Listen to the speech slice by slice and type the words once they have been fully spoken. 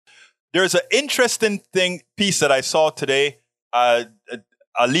There's an interesting piece that I saw today.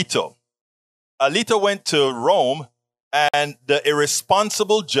 Alito went to Rome, and the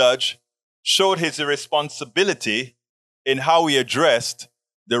irresponsible judge showed his irresponsibility in how he addressed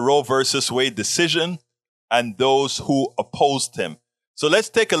the Roe versus Wade decision and those who opposed him. So let's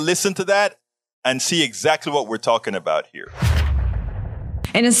take a listen to that and see exactly what we're talking about here.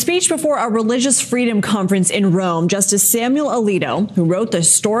 In a speech before a religious freedom conference in Rome, Justice Samuel Alito, who wrote the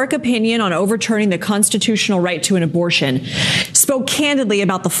historic opinion on overturning the constitutional right to an abortion, spoke candidly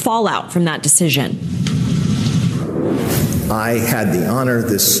about the fallout from that decision. I had the honor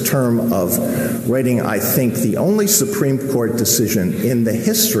this term of writing, I think, the only Supreme Court decision in the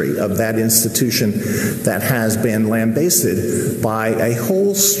history of that institution that has been lambasted by a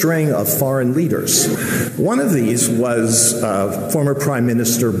whole string of foreign leaders. One of these was former Prime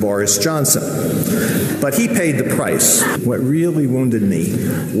Minister Boris Johnson, but he paid the price. What really wounded me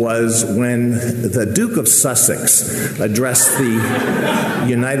was when the Duke of Sussex addressed the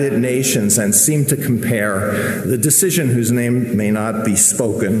United Nations and seemed to compare the decision whose name may not be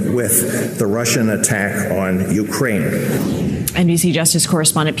spoken with the Russian attack on Ukraine. NBC Justice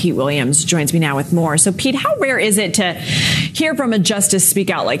correspondent Pete Williams joins me now with more. So, Pete, how rare is it to hear from a justice speak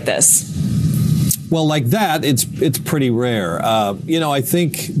out like this? Well, like that, it's pretty rare. I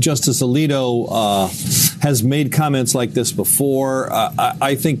think Justice Alito has made comments like this before.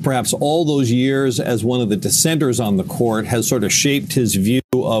 I think perhaps all those years as one of the dissenters on the court has sort of shaped his view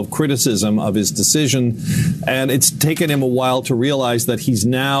of criticism of his decision, and it's taken him a while to realize that he's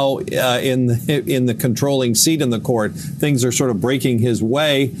now in the controlling seat in the court. Things are sort of breaking his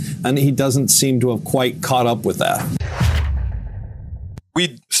way, and he doesn't seem to have quite caught up with that.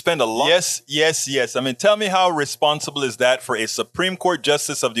 We spend a lot. Yes. I mean, tell me how responsible is that for a Supreme Court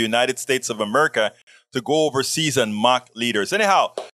Justice of the United States of America to go overseas and mock leaders? Anyhow,